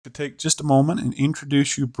take just a moment and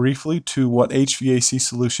introduce you briefly to what HVAC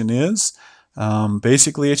Solution is.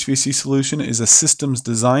 Basically, HVAC Solution is a systems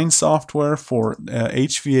design software for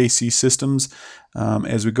HVAC systems.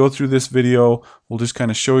 As we go through this video, we'll just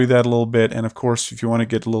kind of show you that a little bit. And of course, if you want to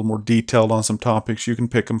get a little more detailed on some topics, you can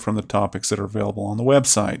pick them from the topics that are available on the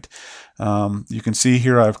website. You can see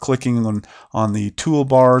here I'm clicking on the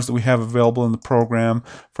toolbars that we have available in the program,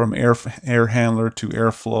 from air handler to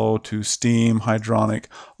airflow to steam, hydronic.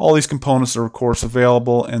 All these components are of course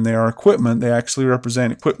available, and they are equipment. They actually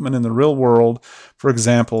represent equipment in the real world. For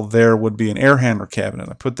example, there would be an air handler cabinet.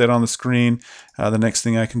 I put that on the screen. The next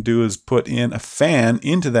thing I can do is put in a fan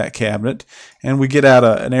into that cabinet, and we get out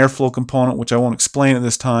an airflow component, which I won't explain at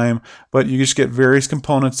this time, but you just get various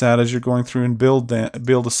components out as you're going through and build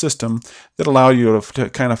a system that allow you to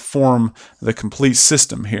kind of form the complete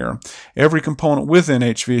system here. Every component within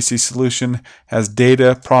HVAC Solution has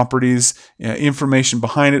data, properties, information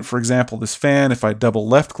behind it. For example, this fan, if I double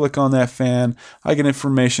left click on that fan, I get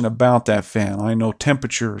information about that fan. I know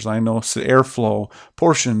temperatures, I know airflow,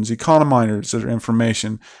 portions, economizers that are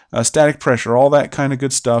information, static pressure, all that kind of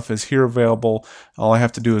good stuff is here available. All I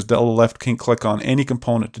have to do is double left click on any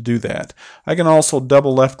component to do that. I can also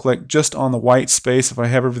double left click just on the white space if I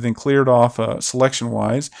have everything cleared off selection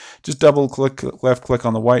wise. Just double click left click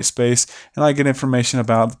on the white space and I get information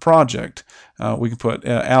about the project. We can put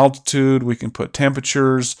altitude, we can put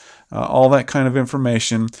temperatures, all that kind of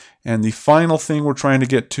information. And the final thing we're trying to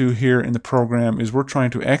get to here in the program is we're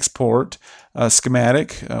trying to export a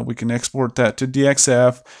schematic. We can export that to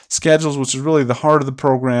DXF, schedules, which is really the heart of the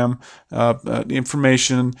program,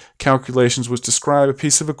 information, calculations, which describe a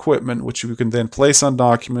piece of equipment, which you can then place on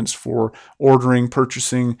documents for ordering,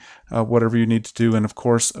 purchasing, whatever you need to do, and of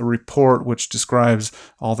course a report which describes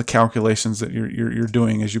all the calculations that you're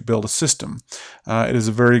doing as you build a system. It is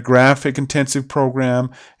a very graphic intensive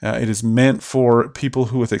program. It is meant for people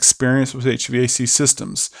who with experience with HVAC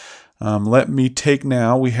systems. Let me take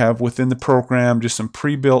now, we have within the program just some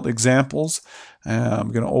pre-built examples.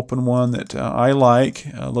 I'm going to open one that I like,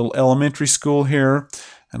 a little elementary school here.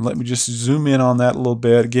 And let me just zoom in on that a little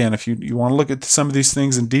bit. Again, if you want to look at some of these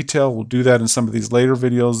things in detail, we'll do that in some of these later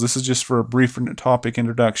videos. This is just for a brief topic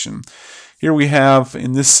introduction. Here we have,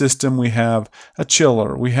 in this system, we have a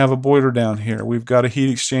chiller, we have a boiler down here, we've got a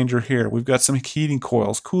heat exchanger here, we've got some heating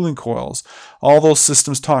coils, cooling coils. All those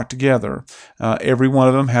systems talk together. Every one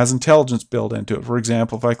of them has intelligence built into it. For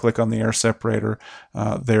example, if I click on the air separator,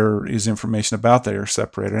 there is information about the air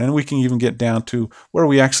separator. And we can even get down to where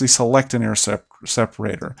we actually select an air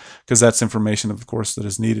separator, because that's information, of course, that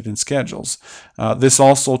is needed in schedules. This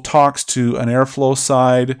also talks to an airflow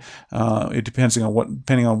side. It depends on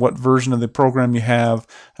what version of the program you have.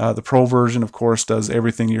 The Pro version, of course, does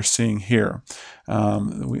everything you're seeing here.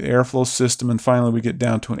 The airflow system, and finally we get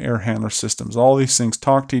down to an air handler systems. All these things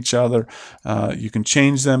talk to each other. You can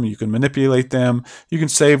change them, you can manipulate them, you can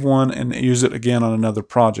save one and use it again on another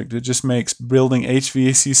project. It just makes building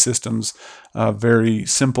HVAC systems very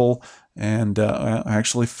simple and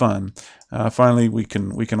actually fun. Finally, we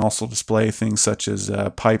can also display things such as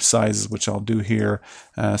pipe sizes, which I'll do here.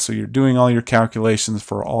 So you're doing all your calculations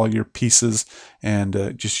for all your pieces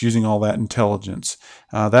and just using all that intelligence.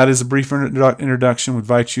 That is a brief introduction. We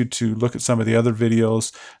invite you to look at some of the other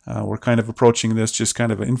videos. We're kind of approaching this just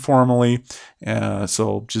kind of informally.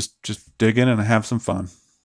 So just dig in and have some fun.